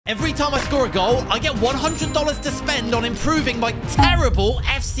Every time I score a goal, I get $100 to spend on improving my terrible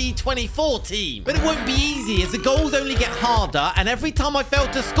FC 24 team. But it won't be easy as the goals only get harder, and every time I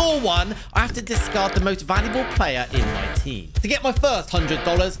fail to score one, I have to discard the most valuable player in my team. To get my first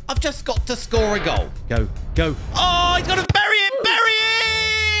 $100, I've just got to score a goal. Go, go. Oh, he's got to bury it, bury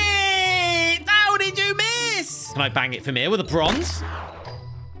it! How did you miss? Can I bang it from here with a bronze?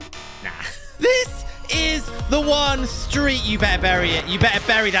 Nah. This is the one street. You better bury it. You better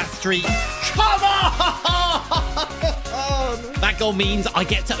bury that street. Come on! That goal means I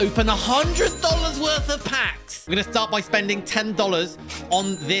get to open $100 worth of packs. I'm going to start by spending $10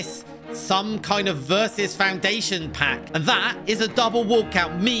 on this some kind of versus foundation pack. And that is a double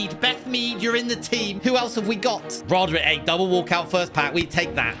walkout. Mead, Beth Mead, you're in the team. Who else have we got? Roderick, a double walkout first pack. We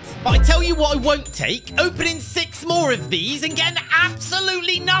take that. But I tell you what I won't take. Opening 6 more of these and getting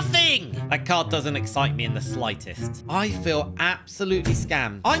absolutely nothing. That card doesn't excite me in the slightest. I feel absolutely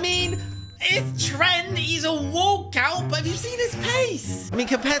scammed. I mean, it's Trent. He's a walkout, but have you seen his pace? I mean,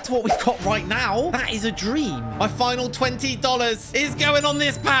 compared to what we've got right now, that is a dream. My final $20 is going on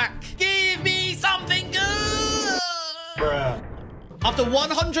this pack. Give me something good. Bruh. After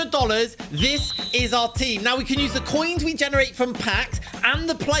 $100, this is our team. Now, we can use the coins we generate from packs and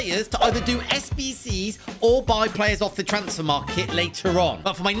the players to either do SBCs or buy players off the transfer market later on.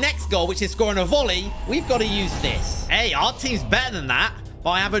 But for my next goal, which is scoring a volley, we've got to use this. Hey, our team's better than that.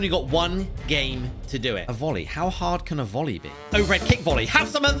 But I have only got 1 game to do it. A volley. How hard can a volley be? Overhead kick volley. Have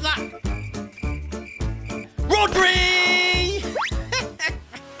some of that. Rodri!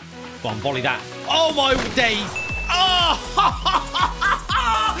 Go on, volley that. Oh, my days. Oh!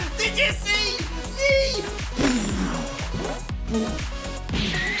 Did you see?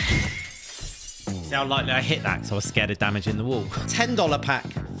 See how lightly I hit that because I was scared of damaging the wall. $10 pack.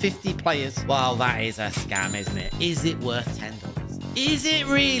 50 players. Well, that is a scam, isn't it? Is it worth $10? Is it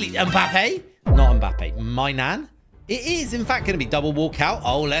really? Mbappe? Not Mbappe. My nan? It is, in fact, going to be double walkout.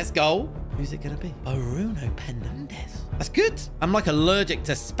 Oh, let's go. Who's it going to be? Bruno Fernandes. That's good. I'm like allergic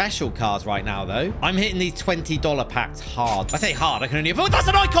to special cards right now, though. I'm hitting these $20 packs hard. I say hard. I can only... Oh, that's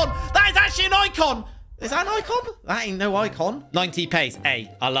an icon. That is actually an icon. Is that an icon? That ain't no icon. 90 pace.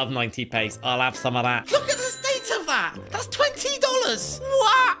 Hey, I love 90 pace. I'll have some of that. Look at the state of that. That's $20.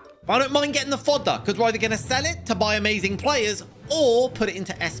 What? I don't mind getting the fodder because we're either going to sell it to buy amazing players or put it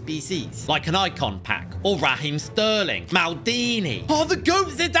into SBCs, like an icon pack, or Raheem Sterling, Maldini. Oh, the GOAT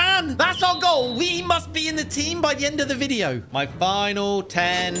Zidane. That's our goal. We must be in the team by the end of the video. My final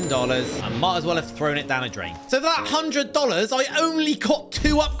 $10. I might as well have thrown it down a drain. So for that $100, I only got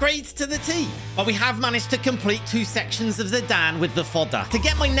 2 upgrades to the team. But we have managed to complete 2 sections of Zidane with the fodder. To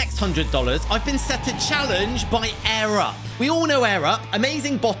get my next $100, I've been set a challenge by Air Up. We all know Air Up,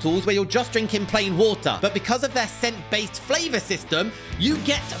 amazing bottles where you're just drinking plain water. But because of their scent-based flavor system, you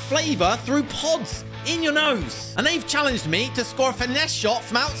get flavor through pods in your nose. And they've challenged me to score a finesse shot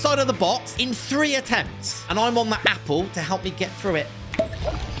from outside of the box in 3 attempts. And I'm on that apple to help me get through it.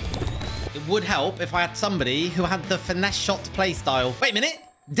 It would help if I had somebody who had the finesse shot play style. Wait a minute.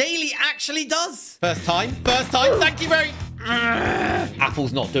 Daily actually does. First time. Thank you very...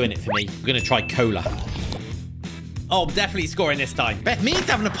 Apple's not doing it for me. I'm going to try cola. Oh, I'm definitely scoring this time. Beth Mead's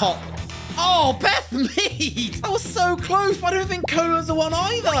having a pop. Oh, Beth Mead! That was so close, but I don't think cola's the one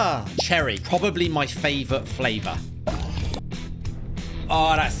either. Cherry, probably my favorite flavor.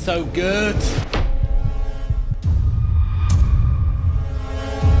 Oh, that's so good.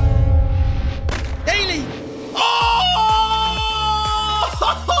 Daily! Oh!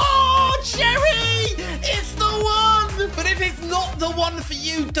 Cherry! It's the one! But if it's not the one for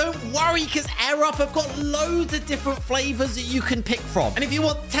you, don't worry, because Air Up have got loads of different flavors that you can pick from. And if you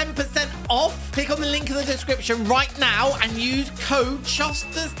want 10% off, click on the link in the description right now and use code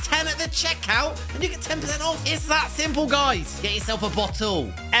Chuffsters10 at the checkout and you get 10% off. It's that simple, guys. Get yourself a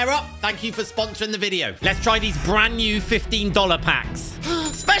bottle. Air Up, thank you for sponsoring the video. Let's try these brand new $15 packs.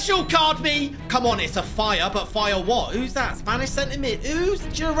 Special card me. Come on, it's a fire, but fire what? Who's that? Spanish centre mid. Who's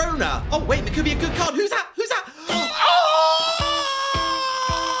Girona? Oh, wait, it could be a good card. Who's that? Who's that? Oh!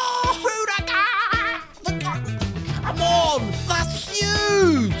 Come on! That's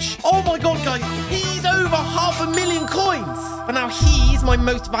huge! Oh my god, guys. He's over 500,000 coins. But now he's my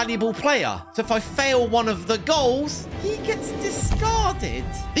most valuable player. So if I fail one of the goals, he gets discarded.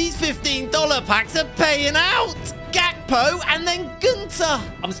 These $15 packs are paying out. Gakpo and then Gunter.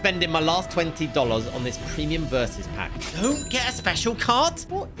 I'm spending my last $20 on this premium versus pack. Don't get a special card.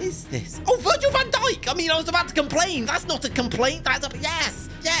 What is this? Oh, Virgil van Dijk. I mean, I was about to complain. That's not a complaint. That's a... Yes.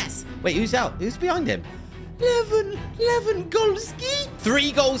 Wait, who's out? Who's behind him? Lewandowski.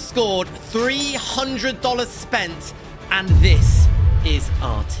 3 goals scored, $300 spent, and this is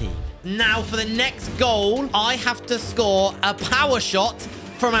our team. Now, for the next goal, I have to score a power shot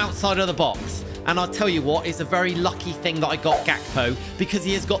from outside of the box. And I'll tell you what, it's a very lucky thing that I got Gakpo because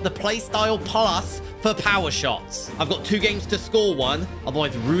he has got the playstyle plus for power shots. I've got 2 games to score one.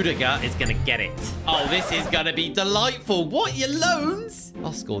 Otherwise, Rudiger is going to get it. Oh, this is going to be delightful. What, your loans?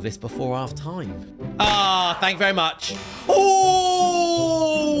 I'll score this before half time. Ah, thank you very much.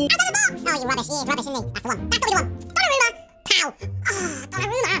 Oh! Outside the box! Oh, you rubbish. He is rubbish, isn't he? That's the one. That's the one. Donnarumma! Pow! Oh,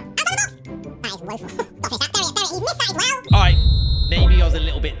 Donnarumma! Outside the box! That is woeful. Got to finish that. There it is. He's missed that as well. All right. Maybe I was a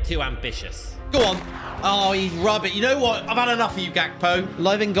little bit too ambitious. Go on. Oh, he's rubbish. You know what? I've had enough of you, Gakpo.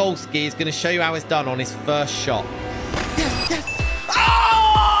 Lewandowski is going to show you how it's done on his first shot. Yes, yes.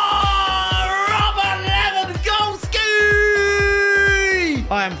 Oh! Robert Lewandowski!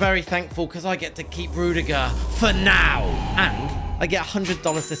 I am very thankful because I get to keep Rudiger for now. And I get $100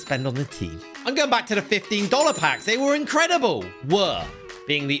 to spend on the team. I'm going back to the $15 packs. They were incredible. Were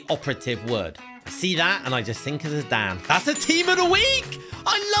being the operative word. I see that and I just think of Zidane. That's a team of the week.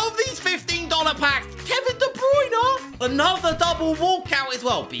 I love these $15 packs. Kevin De Bruyne. Another double walkout as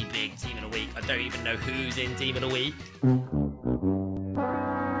well. Be big team of the week. I don't even know who's in team of the week.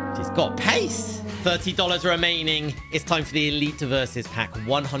 She's got pace. $30 remaining. It's time for the Elite Versus pack.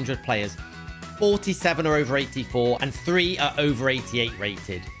 100 players. 47 are over 84 and 3 are over 88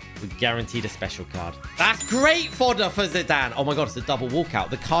 rated. We're guaranteed a special card. That's great fodder for Zidane. Oh my God, it's a double walkout.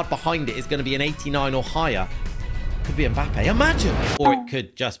 The card behind it is going to be an 89 or higher. Could be Mbappe. Imagine. Or it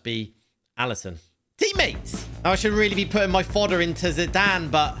could just be Alisson. Teammates. Now, I should really be putting my fodder into Zidane,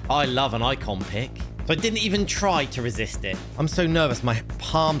 but I love an icon pick. So I didn't even try to resist it. I'm so nervous. My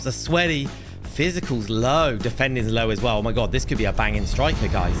palms are sweaty. Physical's low. Defending's low as well. Oh my God, this could be a banging striker,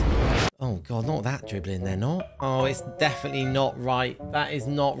 guys. Oh God, not that dribbling, they're not. Oh, it's definitely not right. That is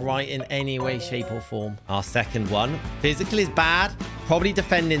not right in any way, shape or form. Our second one. Physical is bad. Probably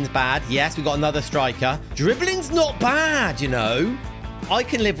defending's bad. Yes, we got another striker. Dribbling's not bad, you know. I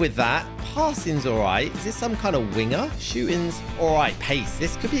can live with that. Passing's all right. Is this some kind of winger? Shooting's all right. Pace.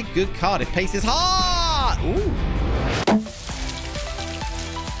 This could be a good card if pace is hard. Ooh.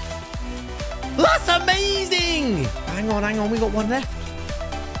 That's amazing. Hang on. We got one left.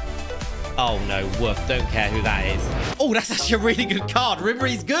 Oh, no. Woof. Don't care who that is. Oh, that's actually a really good card.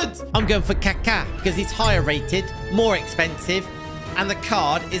 Ribery's good. I'm going for Kaká because he's higher rated, more expensive, and the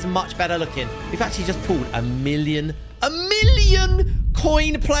card is much better looking. We've actually just pulled a million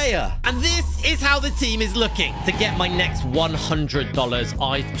coin player. And this is how the team is looking. To get my next $100,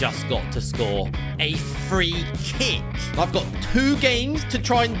 I've just got to score a free kick. I've got 2 games to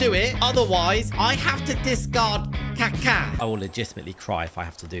try and do it. Otherwise, I have to discard Kaká. I will legitimately cry if I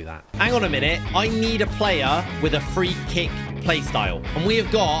have to do that. Hang on a minute. I need a player with a free kick playstyle. And we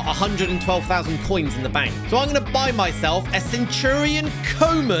have got 112,000 coins in the bank. So I'm going to buy myself a Centurion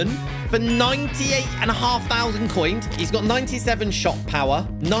Coman for 98,500 coins. He's got 97 shot power,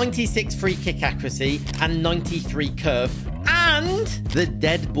 96 free kick accuracy, and 93 curve. And the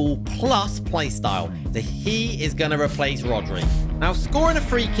Dead Ball Plus playstyle. So he is going to replace Rodri. Now, scoring a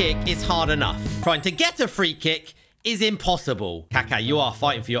free kick is hard enough. Trying to get a free kick is impossible. Kaká, you are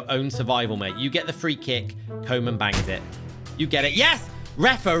fighting for your own survival, mate. You get the free kick. Coman bangs it. You get it. Yes!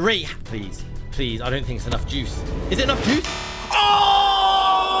 Referee! Please. Please. I don't think it's enough juice. Is it enough juice? Oh!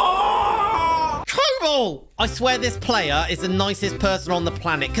 Comal! I swear this player is the nicest person on the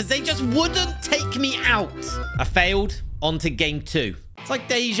planet because they just wouldn't take me out. I failed. On to game 2. It's like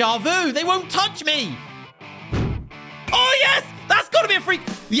deja vu. They won't touch me. Oh, yes! That's got to be a free...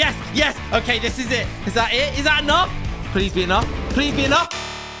 Yes, yes. Okay, this is it. Is that it? Is that enough? Please be enough. Please be enough.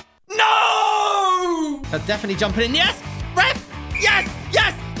 No! That's definitely jumping in. Yes! Ref! Yes!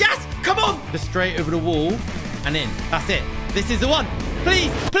 Yes! Yes! Come on! Just straight over the wall and in. That's it. This is the one.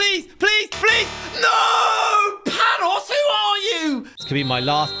 Please! Please! Please! Please! No! Panos, who are you? This could be my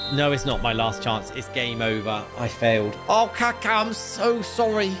last... No, it's not my last chance. It's game over. I failed. Oh, Kaká, I'm so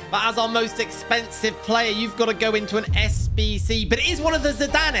sorry. But as our most expensive player, you've got to go into an SBC. But it is one of the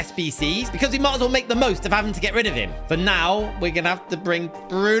Zidane SBCs because we might as well make the most of having to get rid of him. For now, we're going to have to bring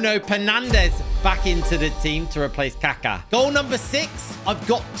Bruno Fernandes back into the team to replace Kaká. Goal number 6, I've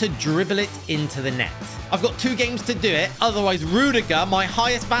got to dribble it into the net. I've got 2 games to do it. Otherwise, Rudiger, my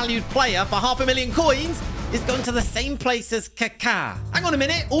highest valued player for 500,000 coins, is going to the same place as Kaká. Hang on a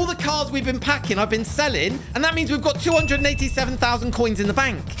minute. All the cards we've been packing, I've been selling. And that means we've got 287,000 coins in the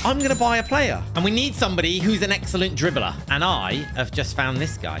bank. I'm going to buy a player. And we need somebody who's an excellent dribbler. And I have just found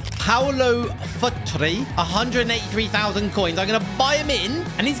this guy. Paolo Futri, 183,000 coins. I'm going to buy him in.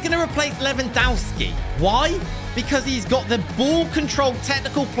 And he's going to replace Lewandowski. Why? Because he's got the ball control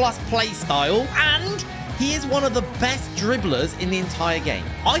technical plus play style. And He is one of the best dribblers in the entire game.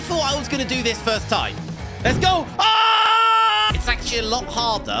 I thought I was going to do this first time. Let's go. Ah! It's actually a lot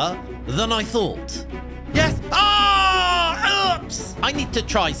harder than I thought. Yes. Ah! Oops. I need to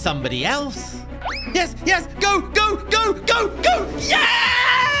try somebody else. Yes. Yes. Go, go, go, go, go.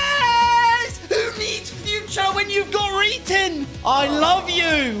 Yes! Who needs future when you've got Retin? I love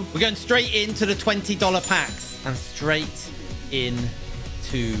you. We're going straight into the $20 packs and straight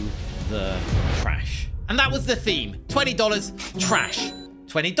into the trash. And that was the theme. $20 trash.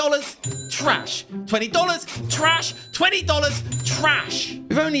 $20 trash. $20 trash. $20 trash.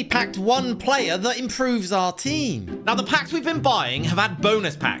 We've only packed one player that improves our team. Now, the packs we've been buying have had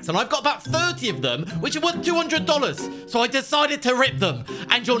bonus packs, and I've got about 30 of them, which are worth $200. So I decided to rip them,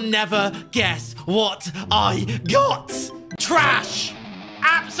 and you'll never guess what I got. Trash.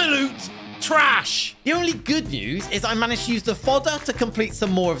 Absolute trash. The only good news is I managed to use the fodder to complete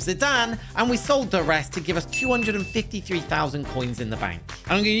some more of Zidane, and we sold the rest to give us 253,000 coins in the bank.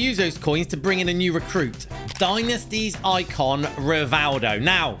 And I'm going to use those coins to bring in a new recruit, Dynasty's icon, Rivaldo.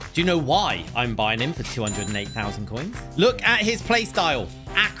 Now, do you know why I'm buying him for 208,000 coins? Look at his playstyle.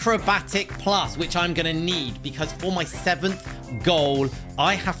 Acrobatic plus, which I'm going to need because for my 7th goal,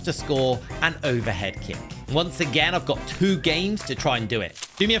 I have to score an overhead kick. Once again, I've got 2 games to try and do it.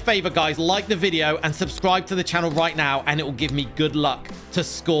 Do me a favor, guys, like the video and subscribe to the channel right now, and it will give me good luck to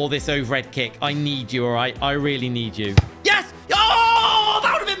score this overhead kick. I need you, all right? I really need you. Yes! Oh,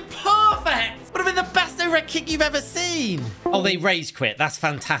 that would have been perfect! Would have been the best overhead kick you've ever seen. Oh, they rage quit. That's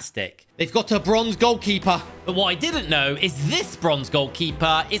fantastic. They've got a bronze goalkeeper. But what I didn't know is this bronze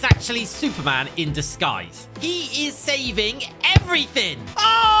goalkeeper is actually Superman in disguise. He is saving everything.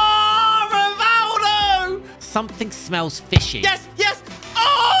 Oh, Rivaldo! Something smells fishy. Yes, yes.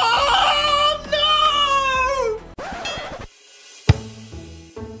 Oh, no!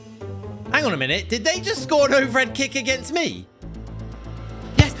 Hang on a minute. Did they just score an overhead kick against me?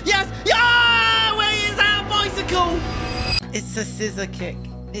 Yes, yes. Yeah! Where is that bicycle? It's a scissor kick.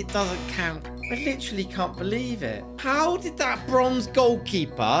 It doesn't count. I literally can't believe it. How did that bronze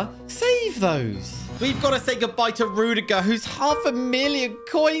goalkeeper save those? We've got to say goodbye to Rudiger, who's 500,000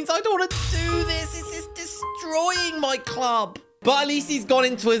 coins. I don't want to do this. This is destroying my club. But at least he's gone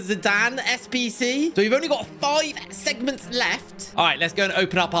into a Zidane SPC. So we've only got 5 segments left. All right, let's go and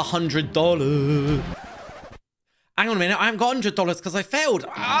open up $100. Hang on a minute, I haven't got $100 because I failed.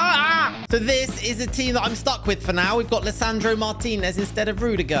 Ah! So this is a team that I'm stuck with for now. We've got Lisandro Martinez instead of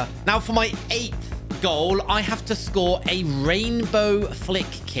Rudiger. Now for my 8th goal, I have to score a rainbow flick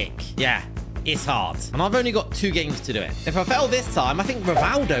kick. Yeah, it's hard. And I've only got 2 games to do it. If I fail this time, I think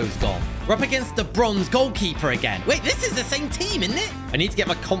Rivaldo's gone. We're up against the bronze goalkeeper again. Wait, this is the same team, isn't it? I need to get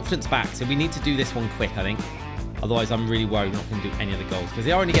my confidence back, so we need to do this one quick, I think. Otherwise, I'm really worried we're not going to do any of the goals because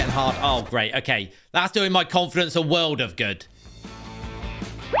they're only getting hard. Oh, great. Okay. That's doing my confidence a world of good.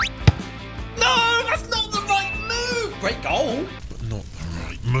 No, that's not the right move. Great goal. But not the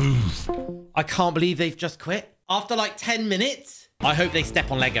right move. I can't believe they've just quit. After like 10 minutes, I hope they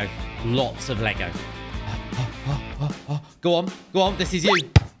step on Lego. Lots of Lego. Go on. Go on. This is you.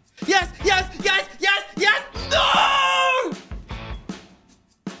 Yes, yes, yes, yes, yes. No!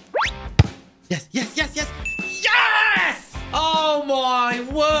 Yes, yes, yes, yes. Yes! Oh my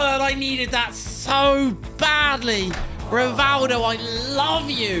word, I needed that so badly. Rivaldo, I love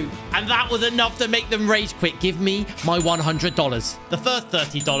you. And that was enough to make them rage quit. Give me my $100. The first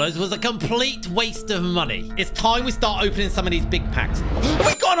 $30 was a complete waste of money. It's time we start opening some of these big packs. Oh,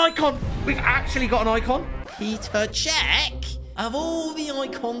 we got an icon. We've actually got an icon. Peter Cech. Of all the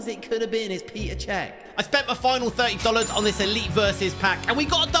icons it could have been is Peter Cech. I spent my final $30 on this Elite Versus pack, and we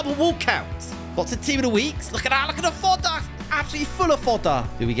got a double wall count. What's a team of the weeks? Look at that. Look at the fodder. Absolutely full of fodder.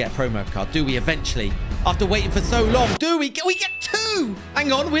 Do we get a promo card? Do we eventually? After waiting for so long, do we get 2?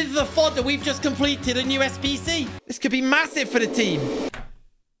 Hang on. With the fodder, we've just completed a new SPC. This could be massive for the team.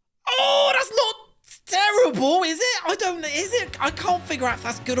 Oh, that's not terrible, is it? I don't know. Is it? I can't figure out if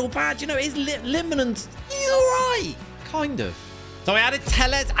that's good or bad. You know, is Lippmann. He's all right. Kind of. So I added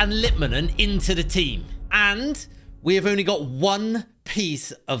Tellez and Lippmann into the team. And we have only got 1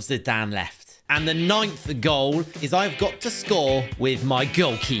 piece of Zidane left. And the 9th goal is I've got to score with my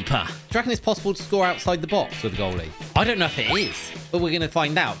goalkeeper. Do you reckon it's possible to score outside the box with a goalie? I don't know if it is, but we're going to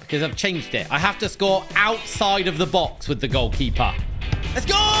find out because I've changed it. I have to score outside of the box with the goalkeeper. Let's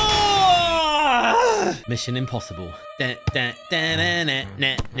go! Mission impossible.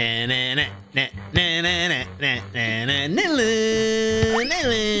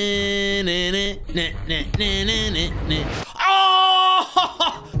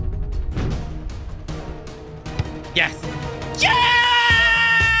 Oh! Yes. Yes!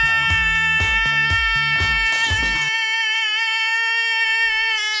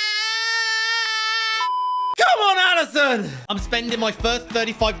 Come on, Allison! I'm spending my first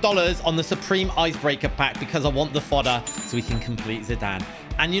 $35 on the Supreme Icebreaker pack because I want the fodder so we can complete Zidane.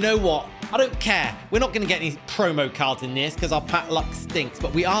 And you know what? I don't care. We're not going to get any promo cards in this because our pack luck stinks.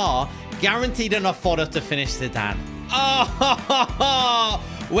 But we are guaranteed enough fodder to finish Zidane. Oh,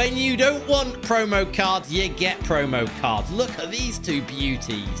 when you don't want promo cards, you get promo cards. Look at these two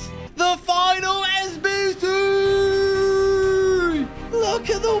beauties. The final SBC! Look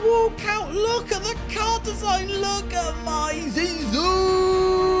at the walkout. Look at the card design. Look at my Zizou.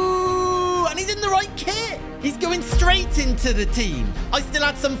 And he's in the right kit. He's going straight into the team. I still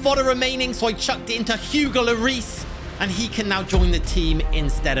had some fodder remaining, so I chucked it into Hugo Lloris. And he can now join the team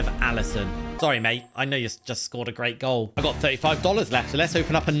instead of Allison. Sorry, mate. I know you just scored a great goal. I got $35 left, so let's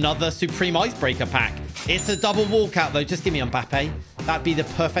open up another Supreme Icebreaker pack. It's a double walkout, though. Just give me Mbappe. That'd be the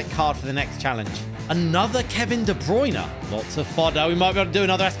perfect card for the next challenge. Another Kevin De Bruyne. Lots of fodder. We might be able to do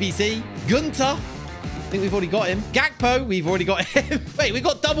another SBC. Gunter. I think we've already got him. Gakpo, we've already got him. Wait, we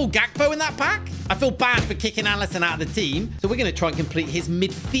got double Gakpo in that pack? I feel bad for kicking Allison out of the team. So we're going to try and complete his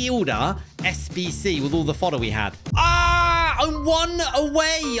midfielder SBC with all the fodder we had. I'm one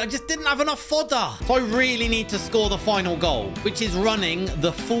away. I just didn't have enough fodder. So I really need to score the final goal, which is running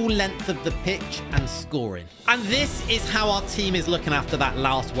the full length of the pitch and scoring. And this is how our team is looking after that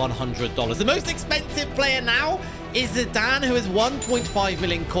last $100. The most expensive player now is Zidane, who has 1.5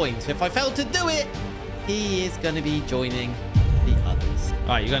 million coins. So if I fail to do it, he is going to be joining the others. All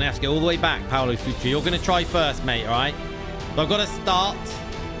right, you're going to have to go all the way back, Paolo Fucci. You're going to try first, mate, all right? So I've got to start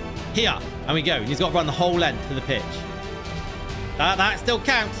here. And we go. He's got to run the whole length of the pitch. That still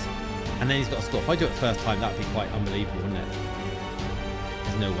counts. And then he's got to score. If I do it first time, that would be quite unbelievable, wouldn't it?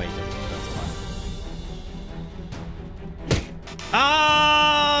 There's no way he does it first time.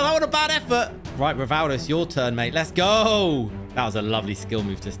 Ah, that was a bad effort. Right, Rivaldo, it's your turn, mate. Let's go. That was a lovely skill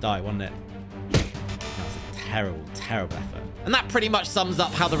move to start, wasn't it? That was a terrible, terrible effort. And that pretty much sums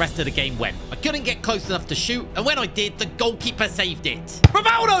up how the rest of the game went. I couldn't get close enough to shoot, and when I did, the goalkeeper saved it.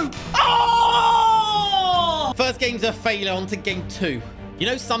 Rivaldo! Oh! First game's a failure, on to game 2. You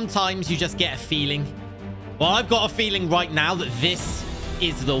know, sometimes you just get a feeling. Well, I've got a feeling right now that this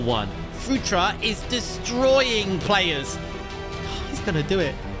is the one. Futra is destroying players. Oh, he's going to do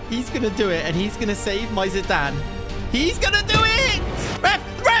it. He's going to do it, and he's going to save my Zidane. He's going to do it! Ref,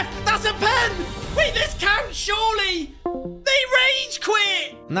 that's a pen! Wait, this counts, surely! They rage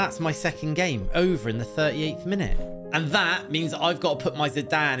quit! And that's my second game, over in the 38th minute. And that means I've got to put my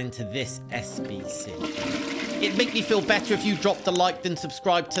Zidane into this SBC. It'd make me feel better if you dropped a like and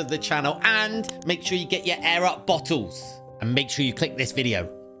subscribe to the channel. And make sure you get your air up bottles. And make sure you click this video.